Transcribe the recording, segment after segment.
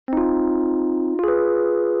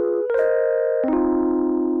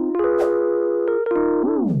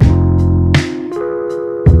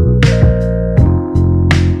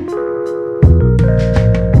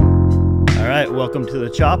Welcome to the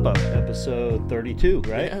Chop Up, episode 32,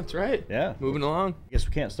 right? Yeah, that's right. Yeah. Moving along. I guess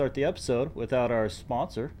we can't start the episode without our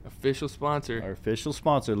sponsor. Official sponsor. Our official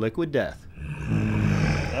sponsor, Liquid Death.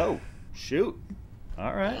 Oh, shoot.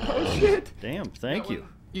 All right. Oh, shit. Damn, thank you.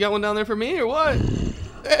 You got one down there for me or what?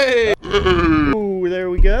 Hey. Ooh, there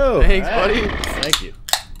we go. Thanks, All right. buddy. Thank you.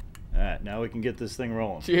 All right, now we can get this thing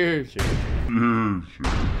rolling. Cheers. Cheers.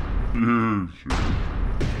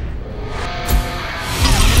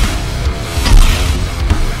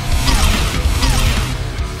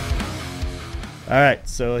 All right,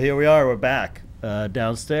 so here we are. We're back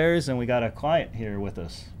downstairs, and we got a client here with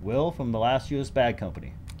us, Will from the Last U.S. Bag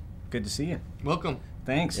Company. Good to see you. Welcome.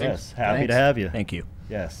 Thanks. Yes, happy to have you. Thank you.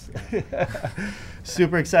 Yes,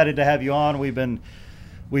 super excited to have you on.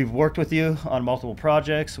 We've worked with you on multiple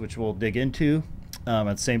projects, which we'll dig into. At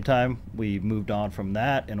the same time, we moved on from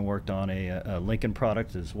that and worked on a Lincoln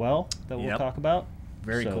product as well that we'll talk about.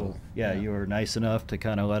 Very cool. Yeah, you were nice enough to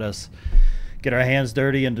kind of let us get our hands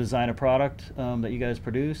dirty and design a product that you guys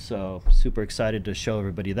produce. So super excited to show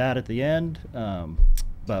everybody that at the end.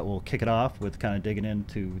 But we'll kick it off with kind of digging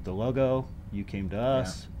into the logo. You came to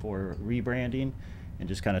us for rebranding and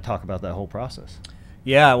just kind of talk about that whole process.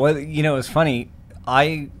 Yeah, well, you know, it's funny.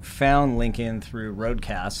 I found Lincoln through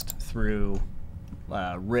Roadcast, through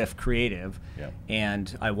Riff Creative,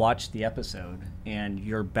 and I watched the episode, and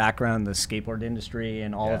your background, the skateboard industry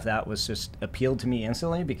and all of that was just appealed to me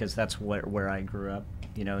instantly because that's where I grew up,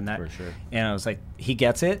 you know, and that, for sure. And I was like, he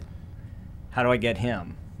gets it. How do I get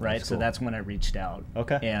him? Right. That's so cool. That's when I reached out.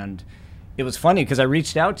 Okay. And it was funny because I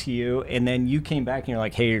reached out to you, and then you came back and you're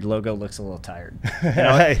like, "Hey, your logo looks a little tired." You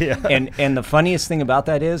know? And the funniest thing about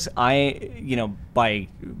that is, you know, by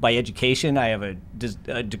education, I have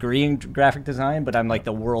a degree in graphic design, but I'm like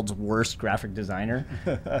the world's worst graphic designer.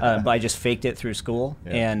 But I just faked it through school,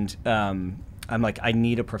 and I'm like, I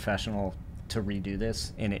need a professional to redo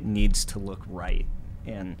this, and it needs to look right.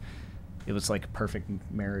 And it was like a perfect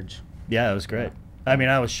marriage. Yeah, it was great. I mean,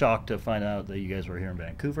 I was shocked to find out that you guys were here in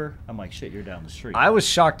Vancouver. I'm like, shit, you're down the street. I was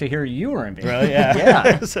shocked to hear you were in Vancouver. Really?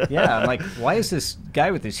 Yeah. Yeah. I'm like, why is this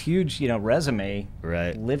guy with this huge, you know, resume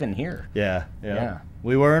living here? Yeah.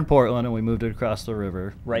 We were in Portland, and we moved it across the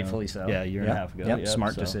river. Rightfully so. Yeah, a year and a half ago. Yep.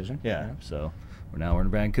 Smart decision. Yeah. So we're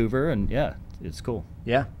in Vancouver, and yeah, it's cool.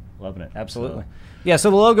 Yeah. Loving it. Absolutely. Yeah.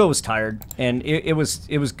 So the logo was tired, and it was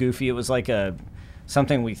goofy. It was like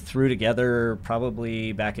something we threw together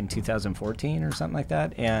probably back in 2014 or something like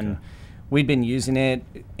that, and we'd been using it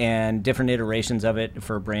and different iterations of it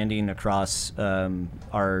for branding across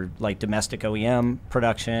our like domestic OEM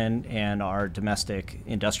production and our domestic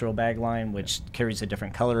industrial bag line, which carries a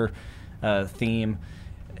different color theme.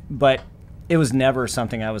 But it was never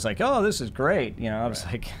something I was like, oh, this is great. You know, I was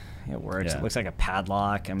like, it works. It looks like a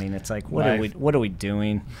padlock. I mean, it's like, what are we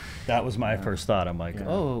doing? That was my first thought. I'm like,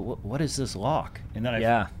 oh, what is this lock? And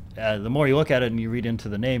then the more you look at it and you read into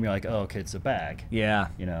the name, you're like, oh, okay, it's a bag. Yeah.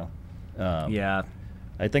 You know.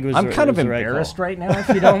 I think it was. I'm kind of embarrassed right now, if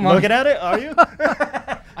you don't mind. Looking at it, are you?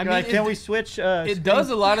 I mean, like, can we switch? It does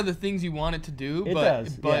a lot of the things you want it to do,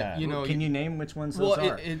 but you know, can you name which ones those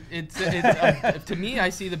are? It's to me, I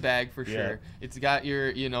see the bag for sure. It's got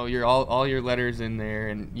your all your letters in there,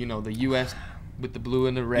 and you know the U.S. with the blue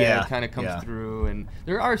and the red kind of comes through, and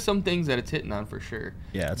there are some things that it's hitting on for sure.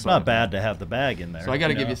 Yeah, it's not bad to have the bag in there. So I got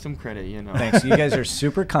to give you some credit, you know. Thanks. You guys are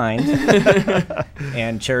super kind,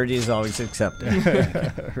 and charity is always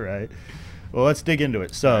accepted. Right. Well, let's dig into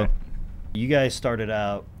it. So, you guys started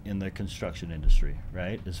out in the construction industry,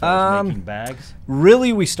 right? As far as making bags?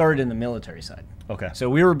 Really, we started in the military side. Okay. So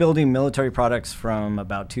we were building military products from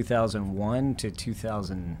about 2001 to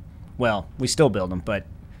 2000. Well, we still build them, but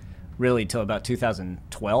really till about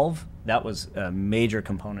 2012. That was a major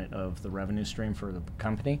component of the revenue stream for the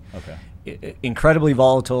company. Okay. Incredibly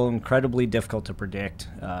volatile, incredibly difficult to predict.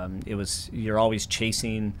 You're always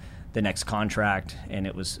chasing the next contract, and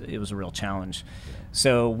it was a real challenge.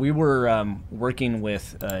 So we were working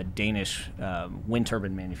with a Danish wind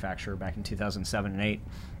turbine manufacturer back in 2007 and 8,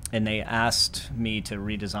 and they asked me to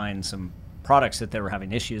redesign some products that they were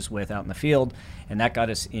having issues with out in the field, and that got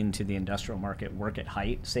us into the industrial market, work at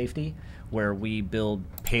height safety, where we build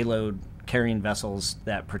payload carrying vessels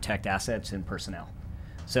that protect assets and personnel.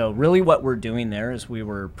 So really what we're doing there is we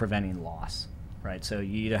were preventing loss. Right, so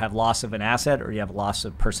you either have loss of an asset or you have loss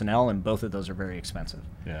of personnel, and both of those are very expensive.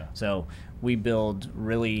 Yeah. So we build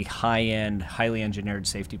really high-end, highly engineered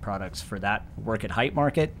safety products for that work at height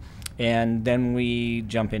market, and then we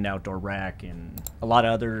jump into outdoor rec and a lot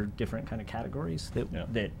of other different kind of categories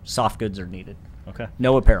that soft goods are needed. Okay.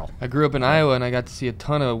 No apparel. I grew up in Iowa, and I got to see a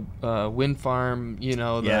ton of wind farm, you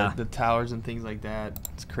know, Yeah. the towers and things like that.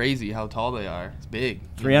 It's crazy how tall they are. It's big.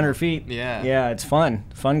 300 feet. Yeah. Yeah, it's fun.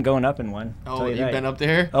 Fun going up in one. Oh, tell you you've that. been up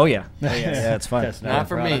there? Oh, yeah. Oh, yeah. Yeah, it's fun. That's Not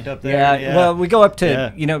for me. up there. Yeah, well, we go up to,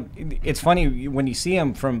 Yeah. you know, it's funny, when you see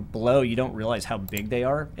them from below, you don't realize how big they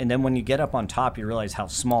are. And then when you get up on top, you realize how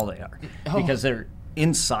small they are. Oh. Because they're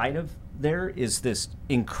inside of there is this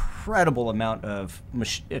incredible amount of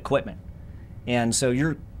equipment. And so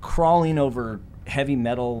you're crawling over heavy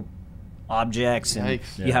metal objects, and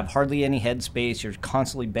Yikes. you have hardly any head space. You're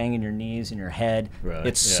constantly banging your knees and your head. Right.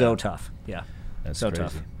 It's Yeah. so tough. Yeah. That's so crazy.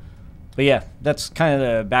 tough. But yeah, that's kind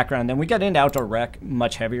of the background. Then we got into outdoor rec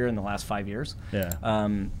much heavier in the last 5 years. Yeah.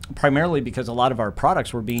 Primarily because a lot of our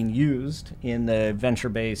products were being used in the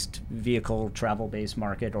venture-based, vehicle travel-based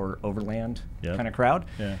market or overland Yep. kind of crowd.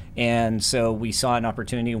 Yeah. And so we saw an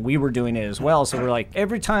opportunity, and we were doing it as well. So we're like,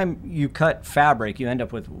 every time you cut fabric, you end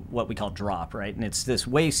up with what we call drop, right? And it's this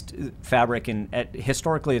waste fabric, and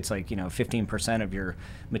historically it's like, 15% of your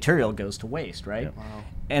material goes to waste, right? Yep. Wow.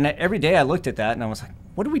 And every day I looked at that and I was like,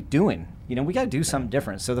 what are we doing? We got to do something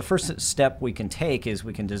different. So the first step we can take is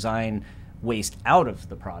we can design waste out of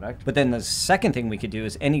the product. But then the second thing we could do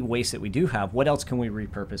is any waste that we do have, what else can we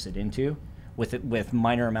repurpose it into with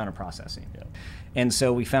minor amount of processing? Yep. And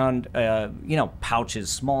so we found, pouches,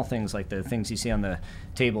 small things like the things you see on the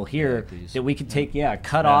table here, like these. that we could take,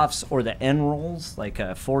 cut-offs or the end rolls, like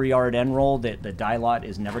a 4-yard end roll that the dye lot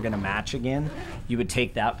is never going to match again. You would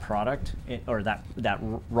take that product or that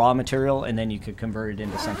raw material, and then you could convert it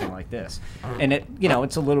into something like this. And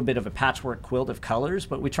it's a little bit of a patchwork quilt of colors,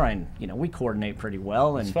 but we try and, we coordinate pretty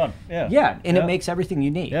well. And It's fun. Yeah. Yeah, and Yeah. it makes everything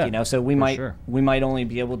unique, Yeah, so we for might sure. we might only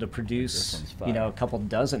be able to produce, This one's fire. a couple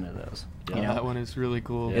dozen of those. Oh, that one is really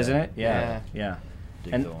cool. Isn't it? Yeah. Yeah.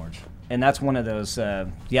 Dig And- the orange. And that's one of those,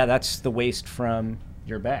 that's the waste from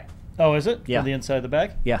your bag. Oh, is it? Yeah. From the inside of the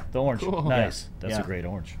bag? Yeah. The orange. Cool. Nice. That's Yeah. a great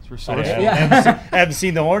orange. It's I resourceful. haven't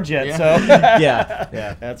seen the orange yet, Yeah. so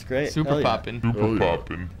Yeah. that's great. Super Hell yeah.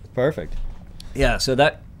 poppin'. Perfect. Yeah, so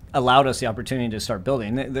that allowed us the opportunity to start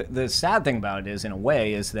building. The sad thing about it is, in a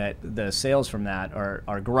way, is that the sales from that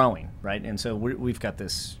are growing, right? And so we've got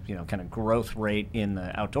this, kind of growth rate in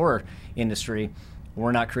the outdoor industry.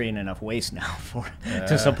 We're not creating enough waste now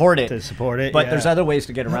to support it. To support it, But yeah. there's other ways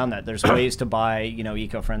to get around that. There's ways to buy,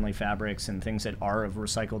 eco-friendly fabrics and things that are of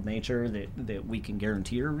recycled nature that we can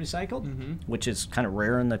guarantee are recycled, which is kind of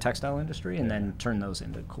rare in the textile industry, and then turn those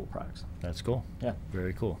into cool products. That's cool. Yeah.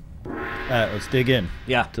 Very cool. All right, let's dig in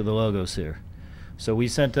Yeah. to the logos here. So we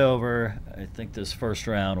sent over, I think this first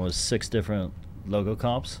round was 6 different logo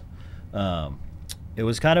comps. It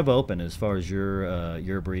was kind of open as far as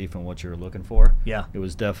your brief and what you're looking for. Yeah. It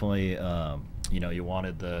was definitely, you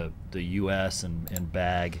wanted the U.S. and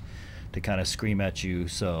bag to kind of scream at you.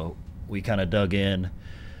 So we kind of dug in.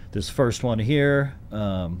 This first one here,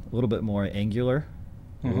 a little bit more angular.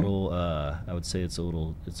 A little, I would say it's a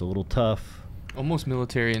little tough. Almost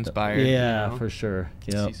military inspired. Yeah, for sure.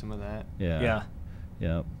 Get to Yep. see some of that. Yeah. Yeah.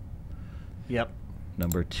 Yep. Yep.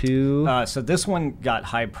 Number 2. So this one got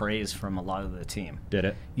high praise from a lot of the team. Did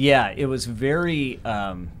it? Yeah, it was very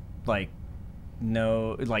like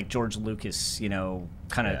George Lucas,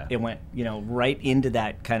 kind of Yeah. it went, right into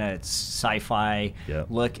that kind of sci-fi Yep.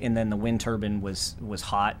 look, and then the wind turbine was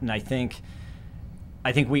hot, and I think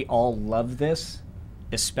we all love this,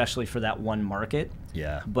 especially for that one market.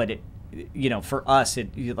 Yeah. But it, for us, we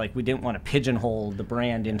didn't want to pigeonhole the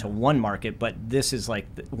brand into one market, but this is like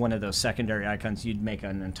one of those secondary icons you'd make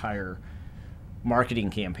an entire marketing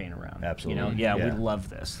campaign around. Absolutely. Yeah, we Yeah. love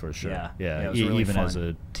this. For sure. Yeah, it was really even fun. as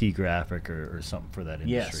a T graphic or something for that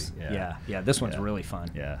industry. Yes. Yeah. This one's Yeah. really fun.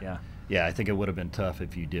 Yeah. Yeah. Yeah, I think it would have been tough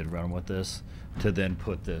if you did run with this to then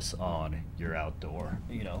put this on your outdoor,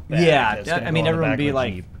 bag Yeah. that's gonna I go mean, on the everyone back would be of a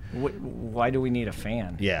like, Jeep. why do we need a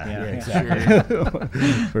fan? Yeah, Yeah.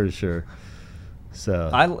 exactly. For sure. So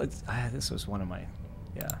This was one of my,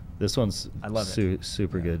 this one's I love it.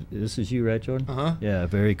 super good. This is you, right, Jordan? Uh-huh. Yeah,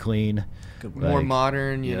 very clean. good More Like,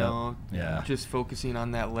 modern, yeah. Yeah. just focusing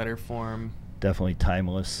on that letter form. Definitely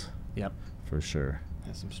timeless, Yep. for sure.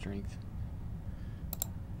 Has some strength.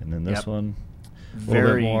 And then this Yep. one, a little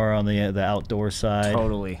Very bit more on the outdoor side.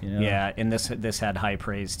 Totally. you know? Yeah, and this had high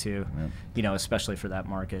praise too. Yep. Especially for that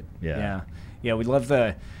market. Yeah. Yeah. We love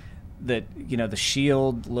the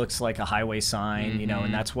shield looks like a highway sign,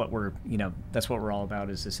 and that's what we're all about,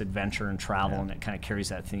 is this adventure and travel, Yeah. and it kind of carries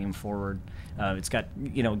that theme forward. It's got,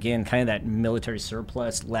 again, kind of that military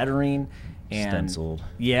surplus lettering and Stenciled.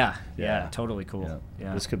 Yeah. Yeah. Totally cool. Yeah.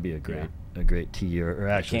 Yeah. This could be a great tee or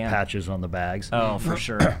actually can. patches on the bags. Oh, for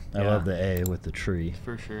sure. I love the A with the tree.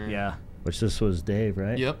 For sure. Yeah. which this was Dave,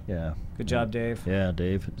 right? Yep. Yeah. Good job, Dave. Yeah,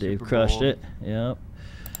 Dave Super crushed bold. it. Yep.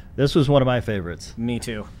 This was one of my favorites. Me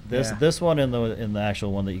too. This one in the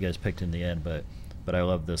actual one that you guys picked in the end, but I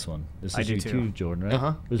love this one. This I is do you too. too, Jordan, right?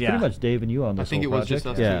 Uh-huh. It was Yeah. pretty much Dave and you on this I think whole it was project.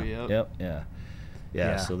 just us yeah. two, yep. Yeah.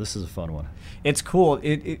 Yeah. So this is a fun one. It's cool.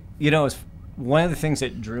 It's one of the things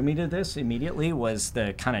that drew me to this immediately was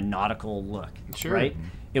the kind of nautical look. Sure. Right.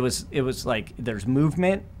 It was like there's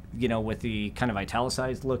movement, with the kind of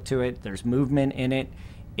italicized look to it. There's movement in it.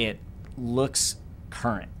 It looks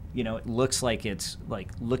current. It looks like it's like,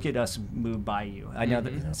 look at us move by you. I know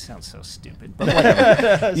that sounds so stupid, but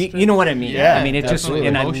whatever. you know what I mean? Yeah, I mean, it just, definitely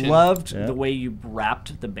and emotion. I loved Yeah. the way you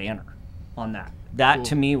wrapped the banner on that. That Cool.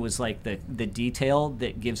 to me was like the detail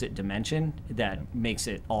that gives it dimension that makes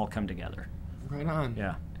it all come together. Right on.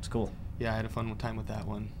 Yeah, it's cool. Yeah, I had a fun time with that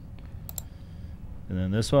one. And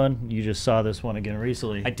then this one, you just saw this one again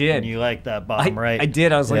recently. I did. And you like that bottom right. I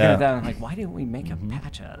did. I was looking Yeah. at that. I'm like, why didn't we make a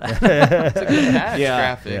patch out of that? It's a good patch Yeah.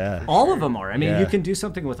 graphic. Yeah. for All sure. of them are. I mean, Yeah. you can do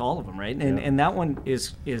something with all of them, right? And Yeah. and that one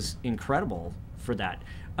is incredible for that.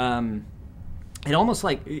 It almost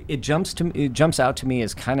like it jumps out to me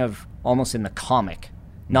as kind of almost in the comic,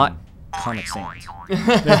 not Comic Sans.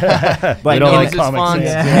 But you don't know like it's Comic fun. Sans.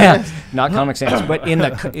 Yeah, not Comic Sans, but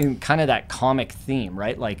in kind of that comic theme,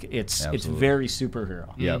 right? Like it's Absolutely. very superhero.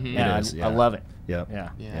 Yep, Mhm. it Yeah, is. I love it. Yep. Yeah.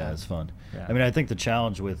 Yeah. It's fun. Yeah. I mean, I think the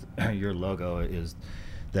challenge with your logo is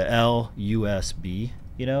the LUSB,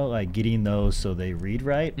 like getting those so they read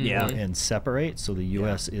right Yeah. and separate so the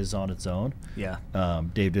US is on its own. Yeah.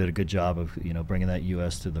 Dave did a good job of, bringing that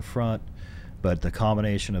US to the front, but the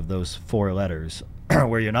combination of those 4 letters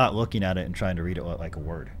where you're not looking at it and trying to read it like a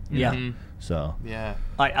word. Yeah. Mhm. So, Yeah.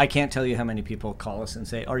 I can't tell you how many people call us and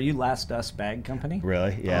say, "Are you Last Us Bag Company?"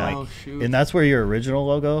 really, yeah. Oh, shoot. And that's where your original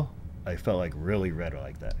logo, I felt like really read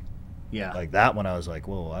like that. Yeah. Like that one, I was like,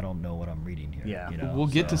 whoa, I don't know what I'm reading here. Yeah. We'll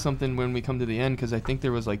get to so. something when we come to the end because I think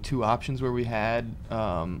there was like 2 options where we had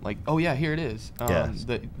oh yeah, here it is. Yes.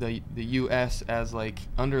 The US as like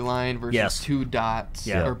underlined versus Yes. 2 dots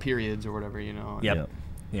Yeah. or periods or whatever, Yep. Yep.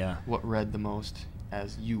 Yeah. What read the most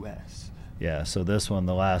as US. Yeah, so this one,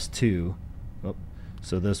 the last 2.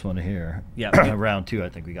 So this one here. Yeah. Round 2, I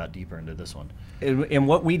think we got deeper into this one. And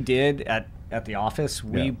what we did at the office,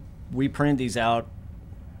 Yeah. we printed these out,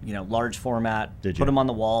 large format, Did put you? them on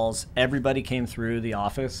the walls. Everybody came through the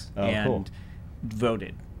office Oh, and cool.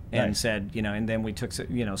 voted and Nice. said, and then we took,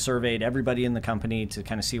 surveyed everybody in the company to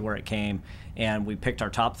kind of see where it came. And we picked our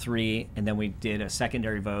top 3, and then we did a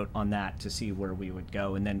secondary vote on that to see where we would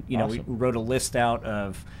go. And then, Awesome. we wrote a list out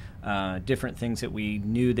of different things that we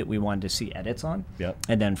knew that we wanted to see edits on. Yep.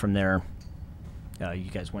 And then from there,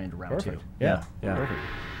 you guys went into round Perfect. 2. Yeah. Perfect.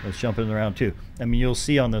 Let's jump into round 2. I mean, you'll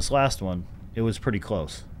see on this last one, it was pretty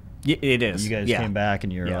close. It is. You guys yeah. came back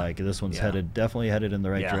and you're Yeah. like, this one's Yeah. definitely headed in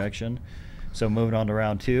the right Yeah. direction. So moving on to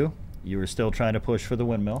round 2, you were still trying to push for the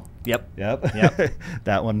windmill. Yep. Yep. Yep.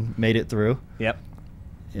 That one made it through. Yep.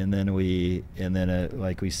 And then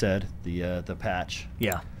like we said, the patch.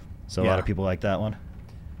 Yeah. So a lot of people like that one.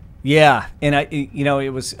 Yeah, and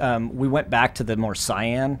it was we went back to the more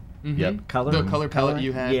cyan Yep. color. The color palette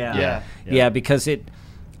you had. Yeah. Yeah. Yeah, because it,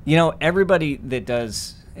 everybody that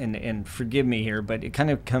does, and forgive me here, but it kind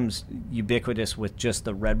of comes ubiquitous with just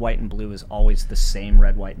the red, white, and blue is always the same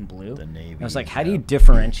red, white, and blue. The navy, I was like, how do yeah. you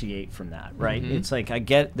differentiate from that, right? Mhm. It's like, I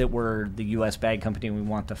get that we're the U.S. bag company and we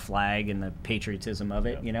want the flag and the patriotism of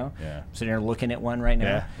it, Yeah. Sitting there looking at one right now.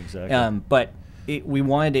 Yeah, exactly. But we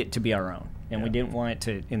wanted it to be our own. And we Yeah. didn't want it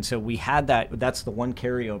to, and so we had that. That's the one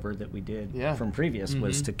carryover that we did Yeah. from previous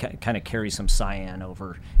was Mhm. to kind of carry some cyan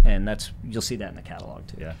over, and you'll see that in the catalog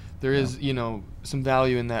too. Yeah. There is, some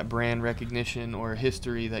value in that brand recognition or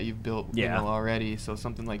history that you've built Yeah. already. So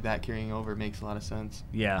something like that carrying over makes a lot of sense.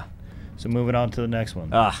 Yeah. So moving on to the next one.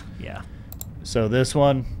 Yeah. So this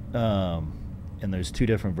one, and there's 2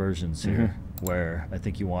 different versions here, where I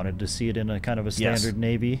think you wanted to see it in a kind of a Yes. standard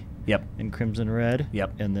navy Yep. in crimson red.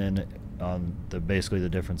 Yep. And then on basically the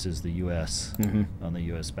difference is the U.S. on the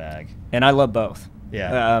U.S. bag. And I love both.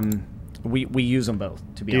 Yeah. We use them both,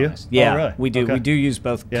 to be Do you? honest. Oh, Yeah, really? we do. Okay. We do use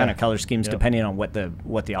both Yeah. kind of color schemes Yep. depending on what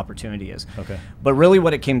the opportunity is. Okay. But really,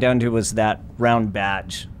 what it came down to was that round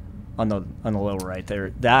badge on the lower right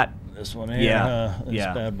there. That This one here. Yeah. This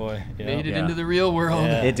Yeah. bad boy. Yeah. Made it Yeah. into the real world.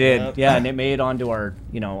 Yeah. it did. Yep. Yeah, and it made onto our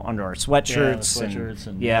sweatshirts. Yeah, the sweatshirts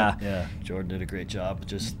and yeah. yeah. Jordan did a great job.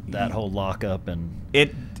 Just that whole lockup and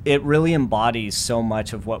It really embodies so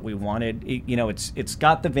much of what we wanted. It's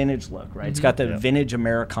got the vintage look, right? It's got the Yep. vintage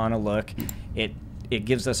Americana look. It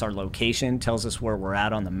gives us our location, tells us where we're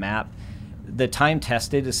at on the map. The time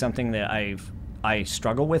tested is something that I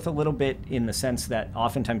struggle with a little bit, in the sense that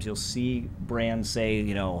oftentimes you'll see brands say,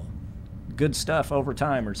 you know, good stuff over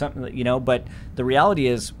time or something, you know, but the reality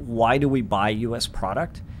is, why do we buy U.S.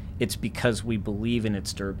 product? It's because we believe in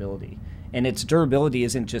its durability. And its durability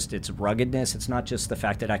isn't just its ruggedness. It's not just the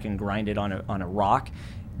fact that I can grind it on a rock.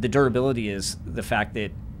 The durability is the fact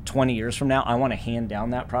that 20 years from now, I want to hand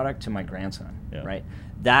down that product to my grandson, right?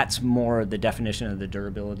 That's more the definition of the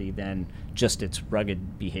durability than just its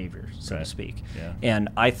rugged behavior, so to speak. And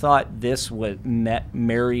I thought this was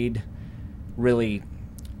married really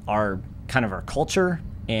our culture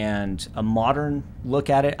and a modern look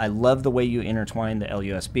at it. I love the way you intertwined the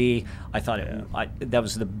LUSB. I thought that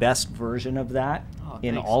was the best version of that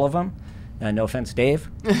in all of them. No offense, Dave.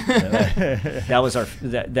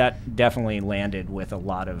 That definitely landed with a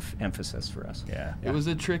lot of emphasis for us. It was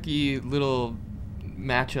a tricky little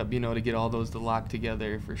matchup, you know, to get all those to lock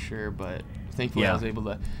together for sure, but thankfully I was able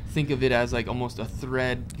to think of it as like almost a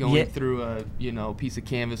thread going through a, you know, piece of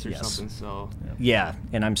canvas or something. So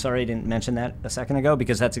and I'm sorry I didn't mention that a second ago,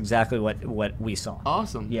 because that's exactly what we saw.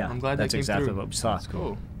 Awesome. I'm glad that's exactly what we saw. That's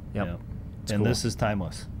cool. And this is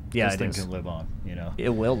timeless. This thing can live on, you know. It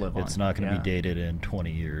will live on. It's not going to be dated in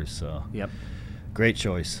 20 years, so. Great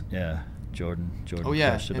choice. Jordan. Oh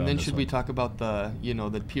yeah, and then should we talk about the, you know,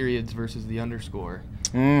 the periods versus the underscore?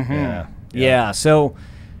 So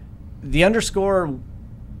the underscore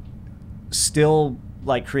still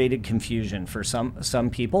like created confusion for some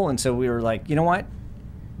people, and so we were like, you know what,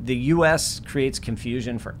 the US creates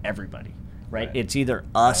confusion for everybody, right? It's either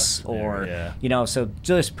us or you know, so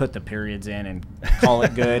just put the periods in and call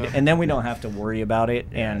it good, and then we don't have to worry about it.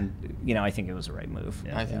 And you know, I think it was the right move.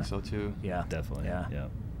 I think so too. Definitely.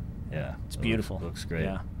 It's beautiful. Looks great.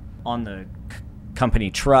 On the company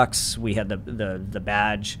trucks, we had the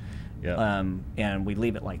badge, and we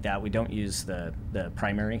leave it like that. We don't use the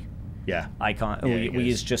primary icon. We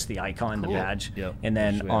use just the icon, the badge, and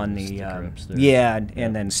then on the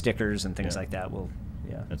and then stickers and things like that.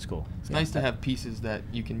 That's cool. It's nice to have pieces that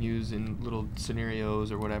you can use in little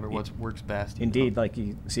scenarios or whatever. What works best. Indeed, like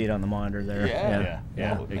you see it on the monitor there.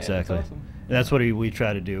 Exactly. That's awesome. And that's what we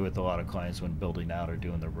try to do with a lot of clients when building out or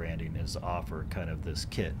doing their branding, is offer kind of this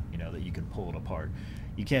kit, you know, that you can pull it apart.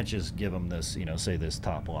 You can't just give them this, you know, say this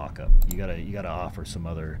top lockup. You gotta offer some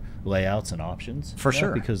other layouts and options for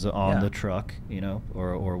sure, because on the truck, you know,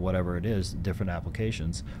 or whatever it is, different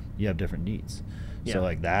applications, you have different needs. So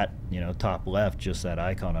like that, you know, top left, just that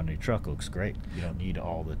icon on your truck looks great. You don't need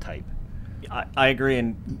all the type. I agree,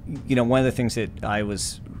 and you know, one of the things that I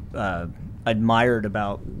was admired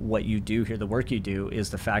about what you do here, the work you do, is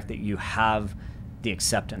the fact that you have the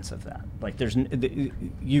acceptance of that. Like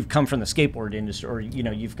you've come from the skateboard industry, or you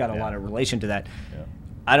know, you've got a lot of relation to that.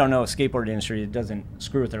 I don't know a skateboard industry that doesn't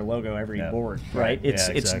screw with their logo every board, right?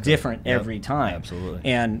 It's different every time. Absolutely.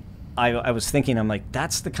 And I was thinking, I'm like,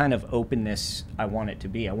 that's the kind of openness I want it to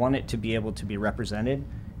be. I want it to be able to be represented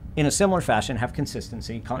in a similar fashion, have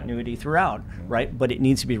consistency, continuity throughout, right? But it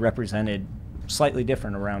needs to be represented slightly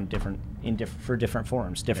different around for different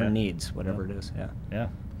forums, different needs, whatever it is.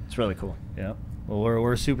 It's really cool. Well,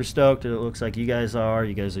 we're super stoked. It looks like you guys are.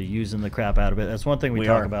 You guys are using the crap out of it. That's one thing we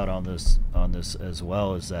talk about on this as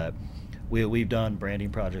well, is that we've done branding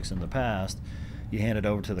projects in the past. You hand it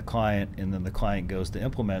over to the client, and then the client goes to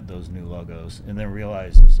implement those new logos, and then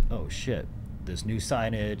realizes, oh shit, this new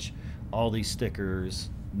signage, all these stickers,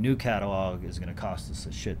 new catalog is going to cost us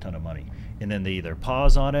a shit ton of money. And then they either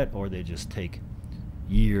pause on it, or they just take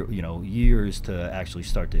years to actually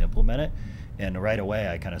start to implement it. And right away,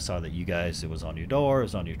 I kind of saw that you guys, it was on your door, it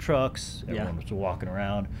was on your trucks, everyone was walking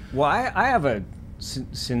around. Well, I have a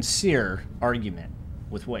sincere argument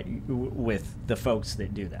with the folks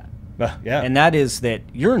that do that. And that is that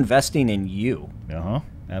you're investing in you.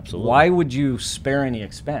 Absolutely. Why would you spare any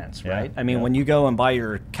expense, right? I mean, when you go and buy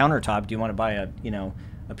your countertop, do you want to buy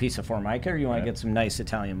a piece of Formica, or you want to get some nice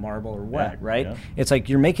Italian marble or what, right? It's like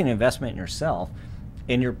you're making an investment in yourself,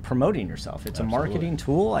 and you're promoting yourself. It's a marketing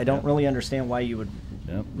tool. I don't really understand why you would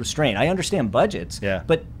restrain. I understand budgets,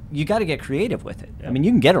 but you got to get creative with it. I mean, you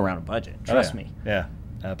can get around a budget. Trust me.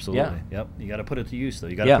 Absolutely. You got to put it to use, though.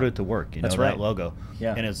 You got to put it to work. You know, that logo.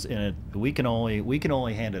 And we can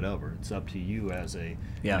only hand it over. It's up to you as a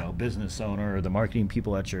business owner, or the marketing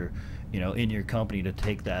people at your in your company, to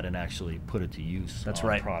take that and actually put it to use. That's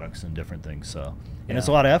on products and different things. So and it's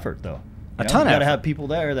a lot of effort, though. A ton of effort. You got to have people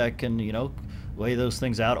there that can lay those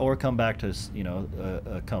things out, or come back to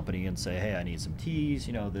a company and say, hey, I need some teas,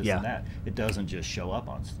 this and that. It doesn't just show up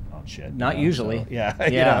on shit. Not usually.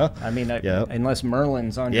 So, I mean, unless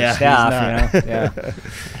Merlin's on your staff,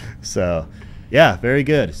 So Yeah, very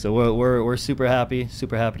good. So we're super happy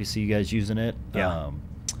to see you guys using it. Yeah.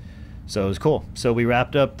 So it was cool. So we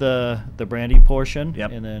wrapped up the branding portion,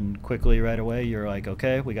 Yep. and then quickly right away you're like,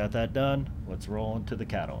 okay, we got that done. Let's roll into the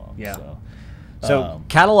catalog. Yeah. So So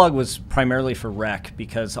catalog was primarily for rec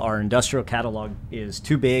because our industrial catalog is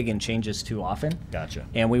too big and changes too often. gotcha.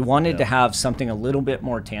 And we wanted to have something a little bit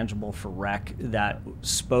more tangible for rec that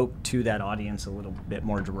spoke to that audience a little bit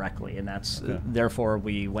more directly. And that's therefore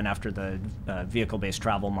we went after the vehicle-based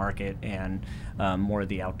travel market and more of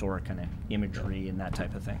the outdoor kind of imagery and that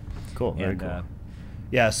type of thing. Cool. Very And, cool.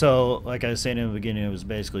 Yeah, so like I was saying in the beginning, it was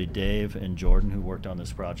basically Dave and Jordan who worked on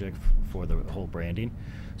this project for the whole branding.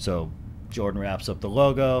 So Jordan wraps up the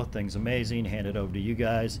logo, thing's amazing, hand it over to you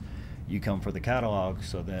guys. You come for the catalog,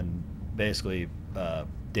 so then basically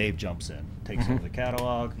Dave jumps in, takes over the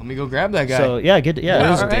catalog. Let me go grab that guy. So yeah,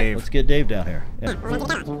 Where's Dave? Let's get Dave down here. Yeah.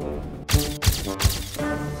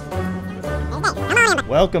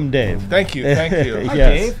 Welcome, Dave. Thank you. Thank you. Hi,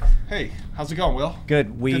 Yes. Dave. Hey, how's it going, Will?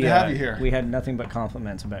 Good. Good to have you here. We had nothing but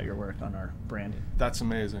compliments about your work on our branding. That's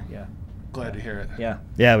amazing. Yeah. Glad to hear it. Yeah.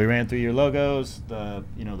 Yeah, we ran through your logos. The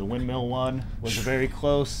windmill one was a very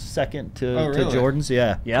close second to, Oh, really? to Jordan's.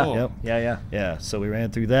 Yeah. Yeah. Cool. Yep. Yeah. Yeah. So we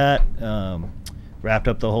ran through that, wrapped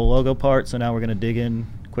up the whole logo part. So now we're gonna dig in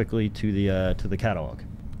quickly to the catalog.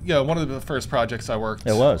 Yeah, one of the first projects I worked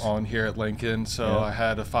It was. on here at Lincoln, so Yeah. I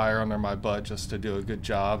had a fire under my butt just to do a good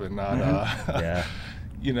job and not, Yeah.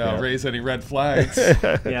 Yeah. raise any red flags.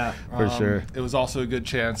 Yeah. For sure. It was also a good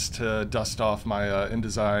chance to dust off my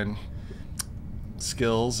InDesign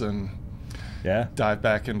skills and Yeah. dive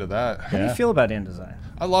back into that. How do Yeah. you feel about InDesign?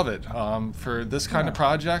 I love it. For this kind of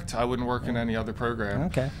project, I wouldn't work in any other program.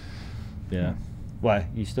 Okay. Yeah. Why?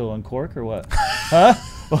 You still on Cork or what? Huh?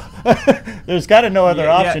 There's got to no other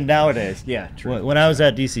Yeah, yeah. option nowadays. Yeah, true. When I was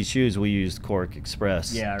at DC Shoes, we used Cork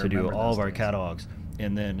Express Yeah, I to do remember all those of our days. catalogs.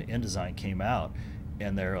 And then InDesign came out,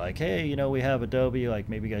 and they're like, hey, we have Adobe. Like,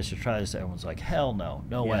 maybe you guys should try this. Everyone's like, hell no.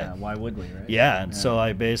 No way. Yeah. Why would we, right? Yeah, and so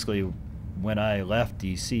I basically, when I left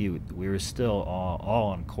DC, we were still all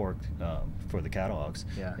on Cork for the catalogs.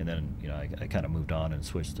 Yeah. And then, I kind of moved on and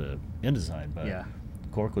switched to InDesign, but Yeah.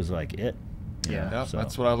 Cork was like it. you Yeah. know, Yep, so.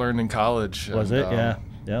 that's what I learned in college. Was and, it? Yeah.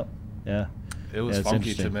 Yep. Yeah. It was Yeah, it's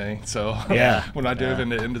funky to interesting. me. So Yeah. when I dove Yeah.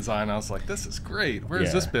 into InDesign, I was like, this is great. Where's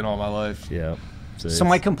Yeah. this been all my life? Yeah. So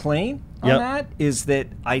my complaint on Yep. that is that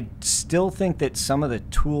I still think that some of the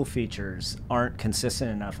tool features aren't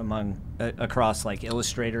consistent enough among across like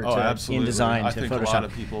Illustrator Oh, to absolutely. InDesign I to think Photoshop. a lot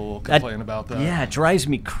of people will That- complain about that. Yeah, it drives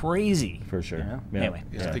me crazy. For sure. you know? Yeah. Anyway.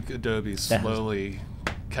 Yeah, I Yeah. think Adobe's That- slowly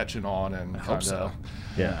catching on and hope kind so. of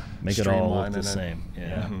Yeah. Make it all look streamlining the it. same.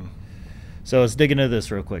 Yeah. Mhm. So let's dig into this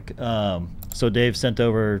real quick. So Dave sent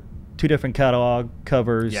over 2 different catalog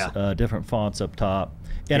covers, Yeah. different fonts up top.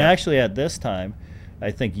 And Yeah. actually at this time, I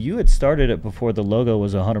think you had started it before the logo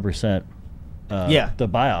was 100% Yeah. the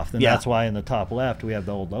buy off. And Yeah. that's why in the top left we have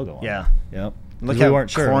the old logo on. Yeah. Yep. Look 'Cause how we weren't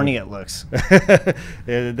sure. corny it looks.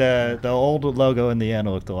 the old logo in the end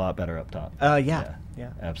looked a lot better up top. Yeah.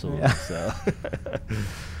 Absolutely. Yeah. So,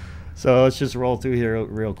 so let's just roll through here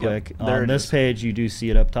real quick. there On it this is. page, you do see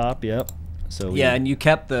it up top. Yep. So Yeah, and you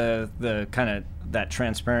kept the kind of that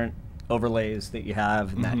transparent overlays that you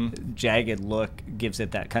have, and that jagged look gives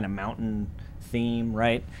it that kind of mountain theme,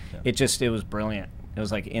 right? Yeah. It was brilliant. It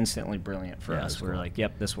was like instantly brilliant for Yeah, us. it's We were cool. like,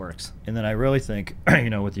 yep, this works. And then I really think,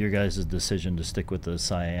 with your guys' decision to stick with the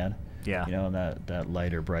cyan, Yeah. and that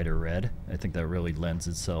lighter, brighter red, I think that really lends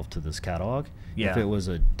itself to this catalog. Yeah. If it was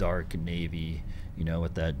a dark navy,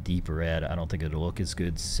 with that deep red, I don't think it'd look as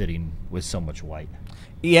good sitting with so much white.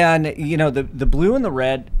 Yeah, and the blue and the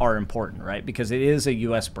red are important, right? Because it is a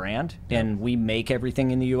U.S. brand, and we make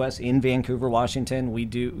everything in the U.S. in Vancouver, Washington. We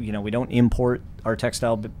do, we don't import our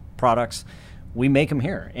textile products. We make them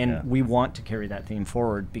here, and Yeah. we want to carry that theme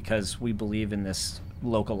forward because we believe in this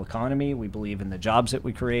local economy. We believe in the jobs that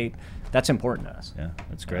we create. That's important to us. Yeah,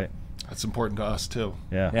 that's great. That's important to us too.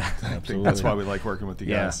 Yeah, Yeah. I think I think absolutely. that's why we like working with you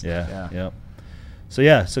Yeah. guys. Yeah. Yeah. Yep.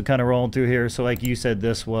 So kind of rolling through here. So like you said,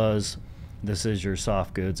 this is your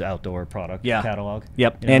soft goods outdoor product catalog.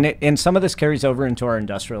 Yep, you know? and some of this carries over into our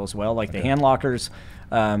industrial as well, like the hand lockers.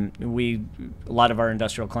 A lot of our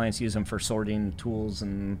industrial clients use them for sorting tools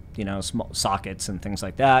and small sockets and things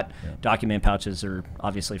like that. Yeah. Document pouches are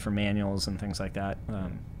obviously for manuals and things like that.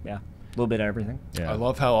 Yeah, a little bit of everything. Yeah. I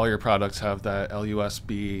love how all your products have that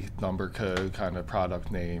LUSB number code kind of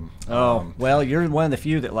product name. Oh, well, you're one of the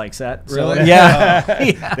few that likes that. so- Really? Yeah.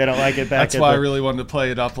 Yeah. They don't like it back. That's at why I the- really wanted to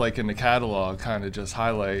play it up like in the catalog, kind of just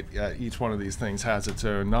highlight each one of these things has its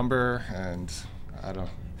own number, and I don't.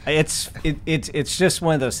 It's just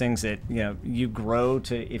one of those things that, you know, you grow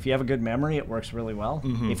to. If you have a good memory, it works really well.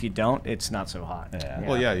 If you don't, it's not so hot.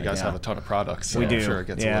 Well, yeah, you guys have a ton of products. So We do. I'm sure it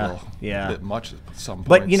gets a little bit much at some points.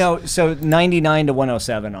 But, you know, so 99 to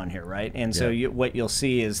 107 on here, right? And so what you'll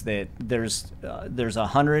see is that there's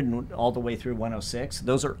 100 and all the way through 106.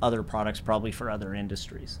 Those are other products probably for other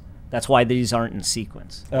industries. That's why these aren't in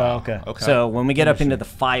sequence. Oh, okay. So when we get up into the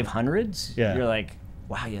 500s, Yeah. you're like,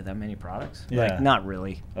 wow, you have that many products? Yeah. Like, not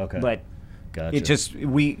really. Okay. But Gotcha. it just,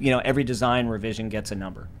 you know, every design revision gets a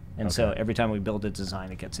number. And so Okay. every time we build a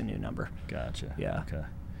design, it gets a new number. Gotcha. Yeah. Okay.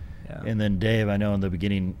 Yeah. And then Dave, I know in the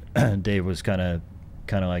beginning, Dave was kind of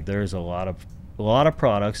like there's a lot of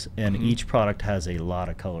products, and each product has a lot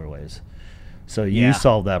of colorways. So you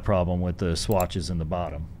solved that problem with the swatches in the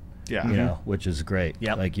bottom. Yeah. You know, which is great.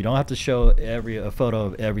 Yep. Like you don't have to show a photo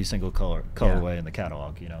of every single colorway in the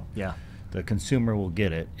catalog. You know. Yeah. The consumer will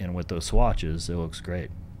get it, and with those swatches, it looks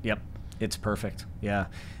great. Yep. It's perfect. Yeah.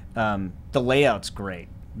 The layout's great.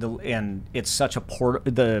 And it's such a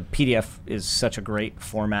the PDF is such a great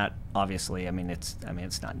format. Obviously, I mean it's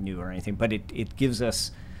not new or anything, but it gives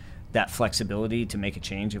us that flexibility to make a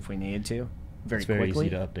change if we needed to It's very quickly.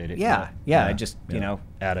 easy to update it. Yeah. I just you know,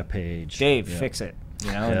 add a page. Dave, fix it.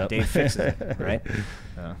 You know, Yep. Dave fixes it, right?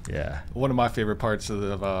 Yeah. One of my favorite parts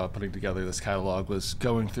of putting together this catalog was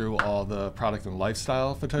going through all the product and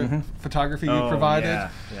lifestyle photography you provided.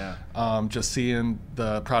 Yeah. Just seeing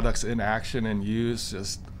the products in action and use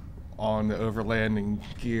just on the overlanding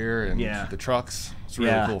gear and the trucks. It's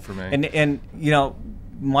really cool for me. And you know,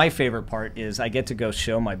 my favorite part is I get to go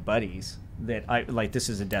show my buddies that I like. This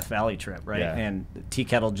is a Death Valley trip, right? Yeah. And Tea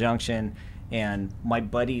Kettle Junction, and my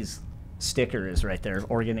buddy's sticker is right there,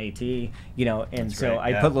 Oregon AT, you know, and That's so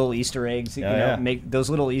great, I put little Easter eggs, you know, yeah. make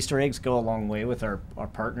those little Easter eggs go a long way with our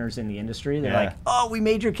partners in the industry. They're Yeah. like, oh, we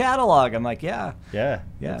made your catalog. I'm like, yeah,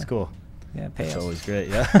 That's cool. yeah, pay It's us. always great.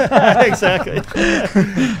 Yeah. Exactly.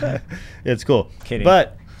 It's cool. Kidding.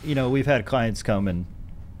 But, you know, we've had clients come, and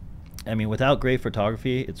I mean, without great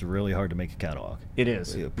photography, it's really hard to make a catalog. It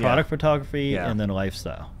is. Product photography Yeah. and then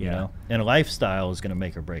lifestyle, you Yeah. know? And lifestyle is going to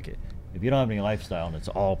make or break it. If you don't have any lifestyle and it's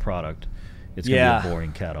all product, it's going to Yeah. be a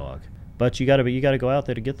boring catalog. But you got to go out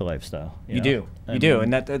there to get the lifestyle. You do,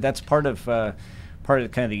 and that's part of kind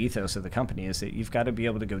of the ethos of the company is that you've got to be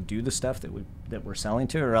able to go do the stuff that we're selling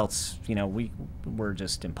to, or else you know we're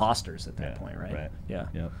just imposters at that point, right? Right. Yeah.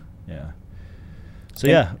 Yep. Yeah. So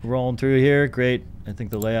yeah, rolling through here, great. I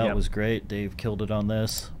think the layout was great. Dave killed it on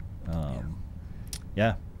this.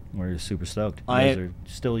 Yeah, we're super stoked. You guys are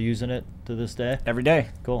still using it to this day? Every day.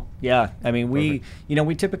 Cool. Yeah, I mean we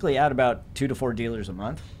typically add about 2 to 4 dealers a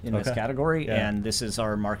month in this category, and this is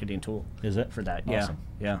our marketing tool. Is it for that? Awesome.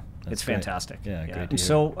 Yeah, That's it's great. fantastic. Yeah, great to And hear.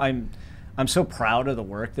 so I'm so proud of the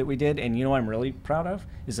work that we did, and you know what I'm really proud of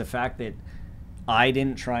is the fact that I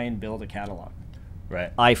didn't try and build a catalog.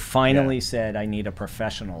 Right. I finally said I need a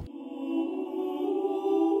professional.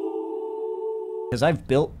 Because I've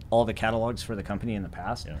built all the catalogs for the company in the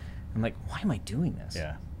past. Yeah. I'm like, why am I doing this?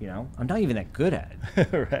 Yeah. You know, I'm not even that good at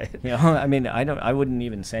it. Right. You know, I mean, I wouldn't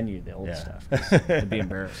even send you the old stuff. 'Cause I'd be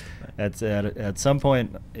embarrassed. But. At some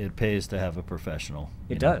point, it pays to have a professional.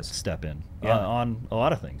 It you know, does. Step in Yeah. on a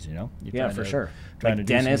lot of things. You know. You're Yeah, trying for to- sure. Trying Like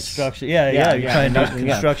to do some dentists. construction. Yeah, You're yeah, trying to yeah, do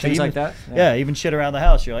construction. things even, like that. Yeah. Even shit around the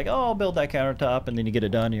house. You're like, oh, I'll build that countertop, and then you get it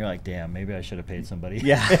done, and you're like, damn, maybe I should have paid somebody.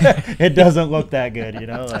 Yeah. It doesn't look that good, you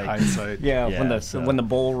know. Like, Hindsight. Yeah, when the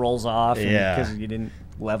bowl rolls off. Yeah. Because you didn't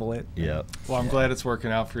level it. Yeah. Well, I'm glad it's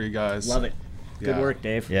working out for you guys. Love it. Good Yeah. work,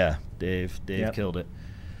 Dave. Yeah, Dave Yep. killed it.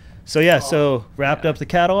 So yeah, so wrapped up the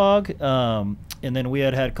catalog, and then we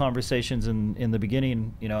had conversations in the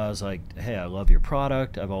beginning. You know, I was like, hey, I love your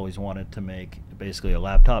product. I've always wanted to make basically a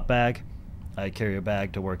laptop bag. I carry a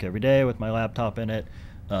bag to work every day with my laptop in it.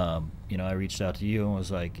 You know, I reached out to you and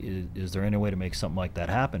was like, is there any way to make something like that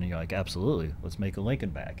happen? And you're like, absolutely. Let's make a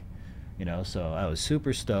Lincoln bag. You know, so I was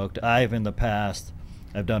super stoked. In the past,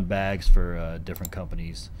 I've done bags for different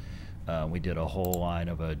companies. We did a whole line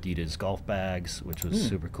of Adidas golf bags, which was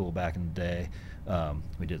super cool back in the day.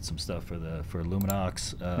 We did some stuff for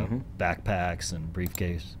Luminox backpacks and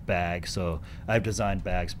briefcase bags. So I've designed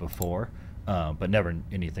bags before, but never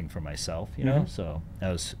anything for myself, you know. So I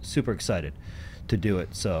was super excited to do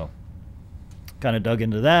it. So kind of dug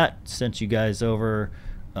into that, sent you guys over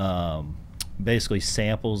basically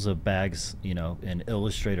samples of bags, you know, and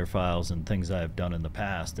Illustrator files and things I've done in the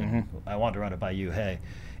past. And I wanted to run it by you. Hey,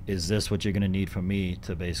 is this what you're going to need from me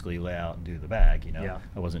to basically lay out and do the bag? You know, Yeah.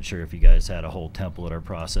 I wasn't sure if you guys had a whole template or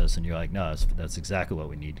process, and you're like, no, that's exactly what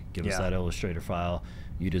we need. Give us Yeah. that Illustrator file,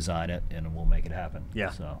 you design it, and we'll make it happen. Yeah.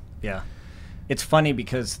 So Yeah. it's funny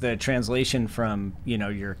because the translation from, you know,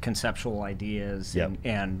 your conceptual ideas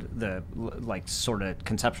and the like sort of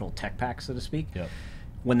conceptual tech pack, so to speak,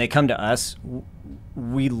 when they come to us,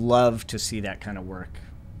 we love to see that kind of work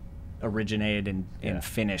originated and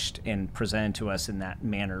finished and presented to us in that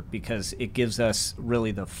manner, because it gives us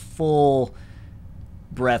really the full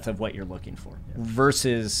breadth of what you're looking for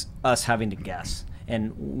versus us having to guess.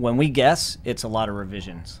 And when we guess, it's a lot of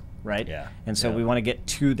revisions, right? And so we want to get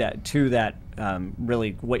to that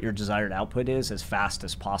really what your desired output is as fast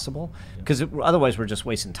as possible, because otherwise we're just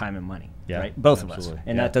wasting time and money, right? Both of us,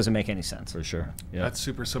 and that doesn't make any sense. For sure. That's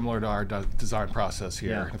super similar to our design process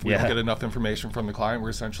here. If we don't get enough information from the client, we're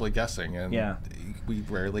essentially guessing, and we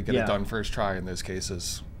rarely get it done first try in those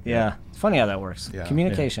cases. It's funny how that works.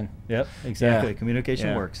 Communication. Yep, exactly.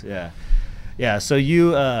 Communication works. So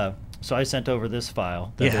you so I sent over this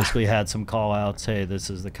file that basically had some call outs. Hey, this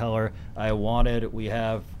is the color I wanted. We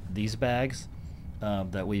have these bags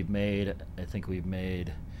that we've made. I think we've made,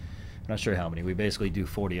 I'm not sure how many. We basically do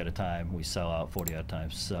 40 at a time. We sell out 40 at a time,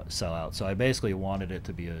 sell out. So I basically wanted it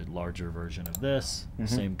to be a larger version of this,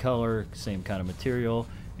 same color, same kind of material.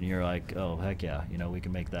 And you're like, oh, heck yeah, you know, we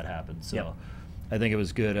can make that happen. So I think it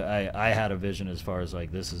was good. I had a vision as far as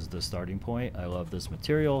like, this is the starting point. I love this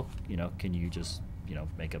material. You know, can you just, you know,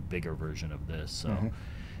 make a bigger version of this? So,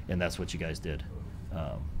 and that's what you guys did.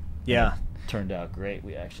 It turned out great.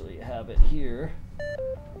 We actually have it here.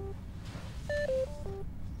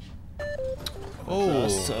 Oh,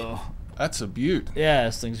 so that's a beaut. Yeah,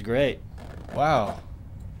 this thing's great. Wow.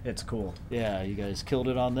 It's cool. Yeah, you guys killed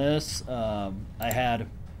it on this. I had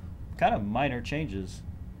kind of minor changes.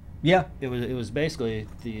 Yeah. It was basically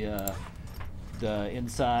the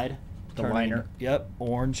inside. The liner. Yep,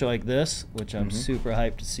 orange like this, which I'm super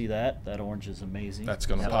hyped to see that. That orange is amazing. That's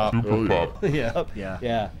gonna pop. Yep.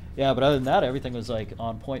 Yeah. But other than that, everything was like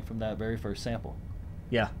on point from that very first sample.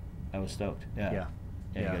 Yeah. I was stoked. Yeah.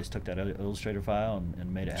 You guys took that Illustrator file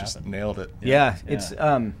and made it Just happen. nailed it. It's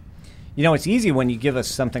you know, it's easy when you give us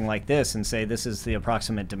something like this and say this is the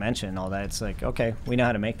approximate dimension and all that. It's like, okay, we know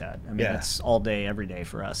how to make that. I mean, it's all day, every day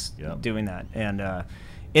for us doing that. And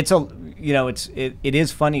it's it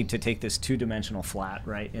is funny to take this two-dimensional flat,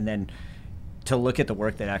 right, and then to look at the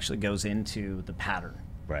work that actually goes into the pattern.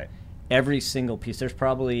 Right. Every single piece, there's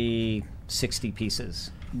probably 60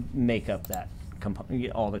 pieces make up that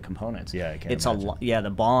all the components. Yeah, I can't it's imagine. the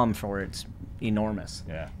BOM for it's enormous.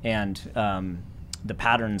 Yeah. And the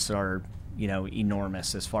patterns are, you know,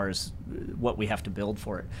 enormous as far as what we have to build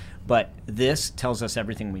for it. But this tells us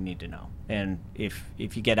everything we need to know. And if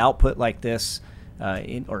you get output like this,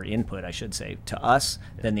 or input, I should say, to us,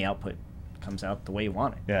 then the output comes out the way you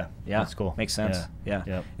want it. Yeah. That's cool. Makes sense. Yeah.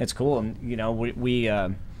 Yep. It's cool. And, you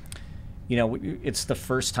know, it's the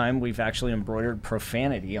first time we've actually embroidered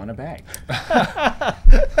profanity on a bag.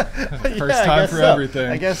 First time for everything.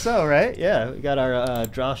 I guess so, right? Yeah, we got our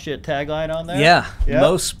draw shit tagline on there. Yeah.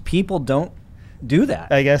 Most people don't do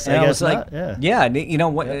that. I guess was not. Like, yeah. You know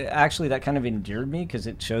what? Actually, that kind of endeared me because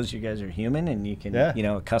it shows you guys are human and you can, you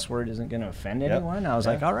know, a cuss word isn't going to offend anyone. I was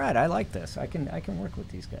like, all right, I like this. I can work with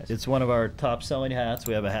these guys. It's one of our top selling hats.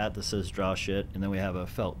 We have a hat that says draw shit, and then we have a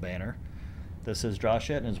felt banner that says draw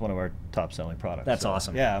shit, and it's one of our top selling products. That's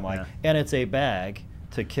awesome. Yeah, I'm like, and it's a bag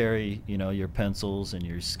to carry, you know, your pencils and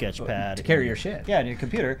your sketch pad. To carry your shit. Yeah, and your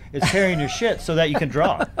computer. It's carrying your shit so that you can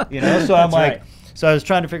draw, you know? So I'm like, right. So I was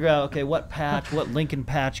trying to figure out, okay, what Lincoln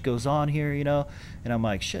patch goes on here, you know? And I'm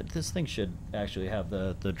like, shit, this thing should actually have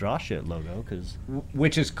the draw shit logo, because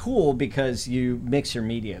which is cool because you mix your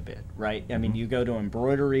media a bit, right? I mean, you go to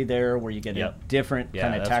embroidery there where you get a different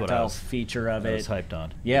kind of tactile feature of it. I was hyped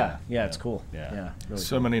on. Yeah, it's cool. Yeah. Really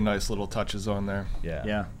so cool. many nice little touches on there.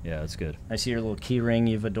 Yeah, it's good. I see your little key ring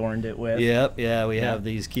you've adorned it with. Yep, we have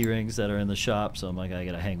these key rings that are in the shop, so I'm like, I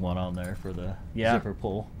gotta hang one on there for the zipper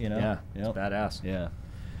pull, you know? Yeah, it's badass. Yeah.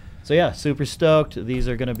 So yeah, super stoked. These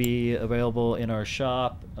are going to be available in our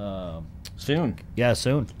shop soon. Yeah,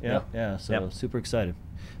 soon. Yeah. So super excited.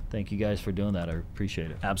 Thank you guys for doing that. I appreciate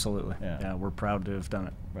it. Absolutely. Yeah, we're proud to have done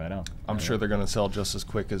it. Right on. I'm sure they're going to sell just as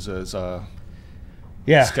quick as sketchbook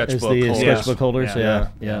holders. Sketchbook holders.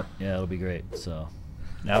 Yeah, it'll be great. So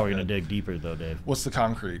now we're going to dig deeper though, Dave. What's the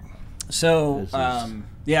concrete? So,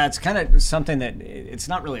 it's kind of something that it's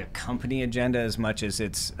not really a company agenda as much as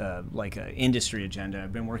it's like an industry agenda.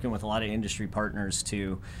 I've been working with a lot of industry partners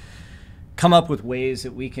to come up with ways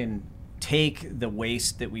that we can take the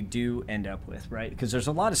waste that we do end up with, right? Because there's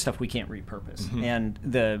a lot of stuff we can't repurpose. And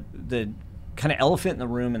the kind of elephant in the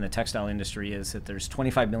room in the textile industry is that there's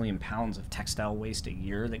 25 million pounds of textile waste a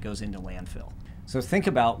year that goes into landfill. So think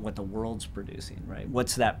about what the world's producing, right?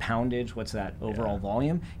 What's that poundage? What's that overall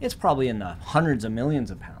volume? It's probably in the hundreds of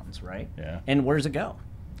millions of pounds, right? Yeah. And where's it go?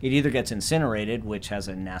 It either gets incinerated, which has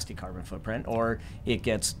a nasty carbon footprint, or it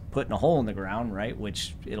gets put in a hole in the ground, right?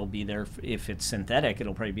 Which it'll be there, if it's synthetic,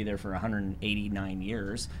 it'll probably be there for 189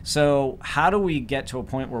 years. So how do we get to a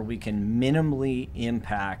point where we can minimally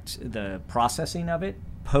impact the processing of it,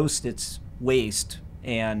 post its waste,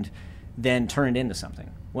 and then turn it into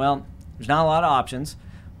something? Well, there's not a lot of options,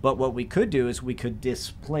 but what we could do is we could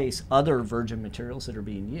displace other virgin materials that are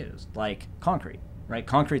being used, like concrete, right?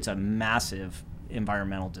 Concrete's a massive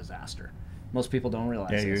environmental disaster. Most people don't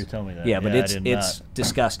realize this. Yeah, you telling me that. Yeah, but it's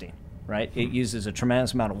disgusting, right? It uses a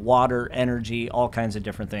tremendous amount of water, energy, all kinds of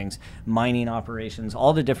different things, mining operations,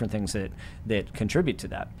 all the different things that contribute to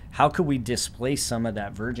that. How could we displace some of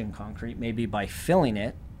that virgin concrete, maybe by filling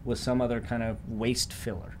it with some other kind of waste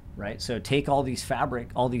filler, right? So take all these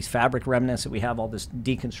fabric remnants that we have, all this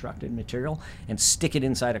deconstructed material, and stick it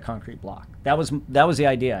inside a concrete block. That was the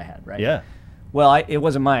idea I had, right? Yeah. Well, it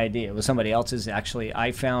wasn't my idea. It was somebody else's. Actually,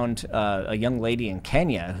 I found a young lady in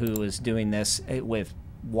Kenya who was doing this with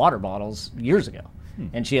water bottles years ago.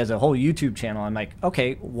 And she has a whole YouTube channel. I'm like,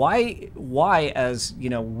 okay, why as,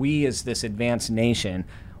 we as this advanced nation,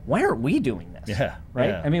 why aren't we doing this? Yeah.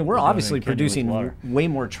 Right? Yeah. I mean, we're obviously producing way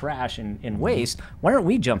more trash and waste. Why aren't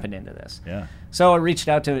we jumping into this? Yeah. So I reached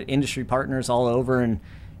out to industry partners all over, and,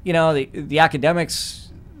 the academics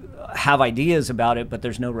have ideas about it, but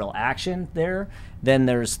there's no real action there. Then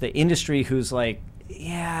there's the industry who's like,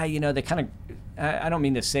 yeah, they kind of, I don't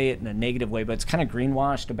mean to say it in a negative way, but it's kind of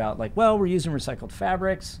greenwashed about like, well, we're using recycled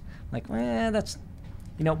fabrics. Like, that's,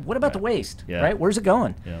 what about the waste, right? Where's it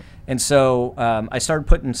going? Yeah. And so I started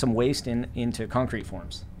putting some waste into concrete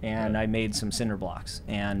forms, and I made some cinder blocks.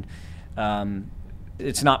 And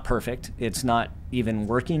it's not perfect. It's not even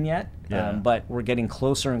working yet, but we're getting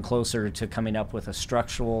closer and closer to coming up with a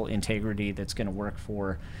structural integrity that's going to work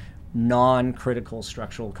for non-critical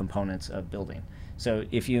structural components of building. So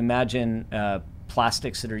if you imagine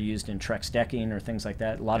plastics that are used in Trex decking or things like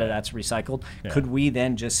that, a lot of that's recycled. Yeah. Could we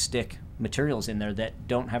then just stick materials in there that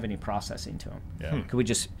don't have any processing to them? Yeah. Could we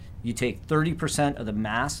just, you take 30% of the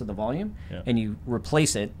mass of the volume and you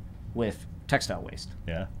replace it with textile waste.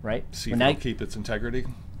 Yeah. Right? See if it'll keep its integrity.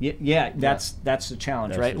 Yeah, that's the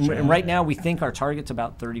challenge, right? And right now we think our target's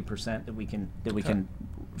about 30% that we can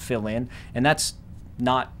fill in, and that's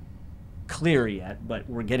not clear yet, but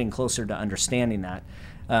we're getting closer to understanding that.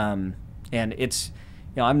 And it's,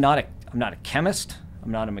 I'm not a chemist,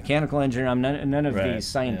 I'm not a mechanical engineer, I'm none of these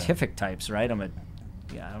scientific types, right? I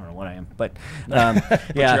don't know what I am, but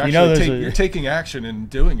you're taking action and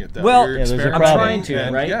doing it. Though. Well, I'm trying to,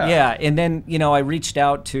 right? Yeah, and then I reached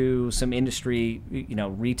out to some industry,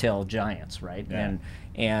 retail giants, right? Yeah.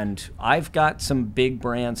 And I've got some big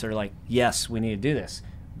brands that are like, yes, we need to do this,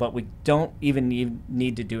 but we don't even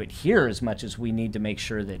need to do it here as much as we need to make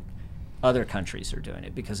sure that other countries are doing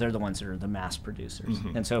it, because they're the ones that are the mass producers.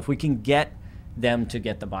 Mm-hmm. And so if we can get them to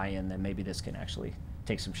get the buy-in, then maybe this can actually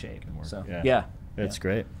take some shape. So That's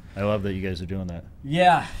great. I love that you guys are doing that.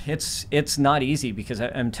 Yeah, it's not easy, because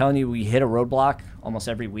I'm telling you, we hit a roadblock almost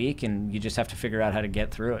every week, and you just have to figure out how to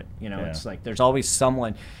get through it. It's like there's always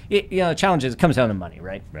someone. The challenge is it comes down to money,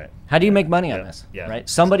 right? Right. How do you make money on this? Yeah. Right.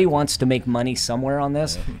 Somebody wants to make money somewhere on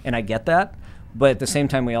this, and I get that. But at the same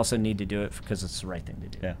time, we also need to do it because it's the right thing to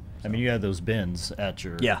do. Yeah. So. I mean, you had those bins at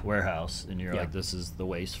your warehouse, and you're like, this is the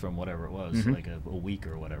waste from whatever it was, like a week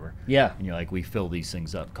or whatever. Yeah. And you're like, we fill these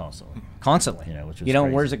things up constantly. Constantly. Which is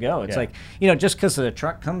crazy. Where's it go? It's like, just because the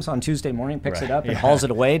truck comes on Tuesday morning, picks it up, and hauls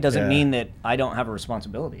it away, doesn't mean that I don't have a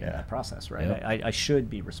responsibility in that process, right? Yep. I should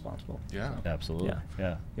be responsible. Yeah. So. Absolutely.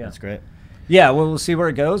 Yeah. That's great. Yeah, well, we'll see where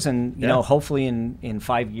it goes, and hopefully in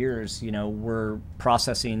 5 years, we're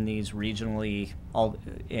processing these regionally all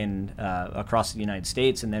in across the United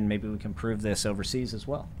States, and then maybe we can prove this overseas as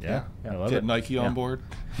well. Yeah. I love it. Nike on board.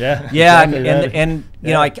 Yeah, yeah, exactly.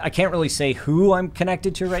 and I can't really say who I'm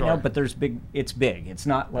connected to right now, but it's big. It's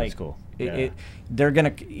not like. That's cool. They're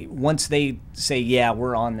gonna, once they say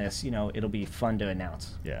we're on this, it'll be fun to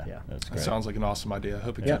announce. Yeah. That's great. That sounds like an awesome idea. I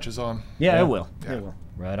hope it catches on. Yeah, it will. Yeah. It will.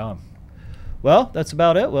 Right on. Well, that's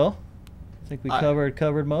about it, Will. I think we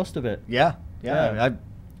covered most of it. Yeah. I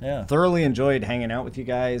thoroughly enjoyed hanging out with you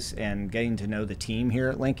guys and getting to know the team here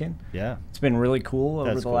at Lincoln. Yeah. It's been really cool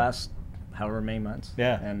over the last however many months.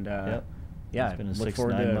 Yeah. And it's been a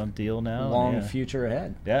 6-9 month deal now. Long future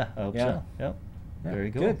ahead. Yeah, I hope so. Yep.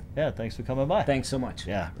 Very cool. Good. Yeah, thanks for coming by. Thanks so much.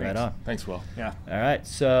 Yeah, right on. Thanks, Will. Yeah. All right,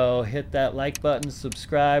 so hit that like button,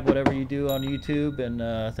 subscribe, whatever you do on YouTube,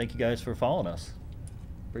 and thank you guys for following us.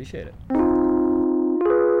 Appreciate it.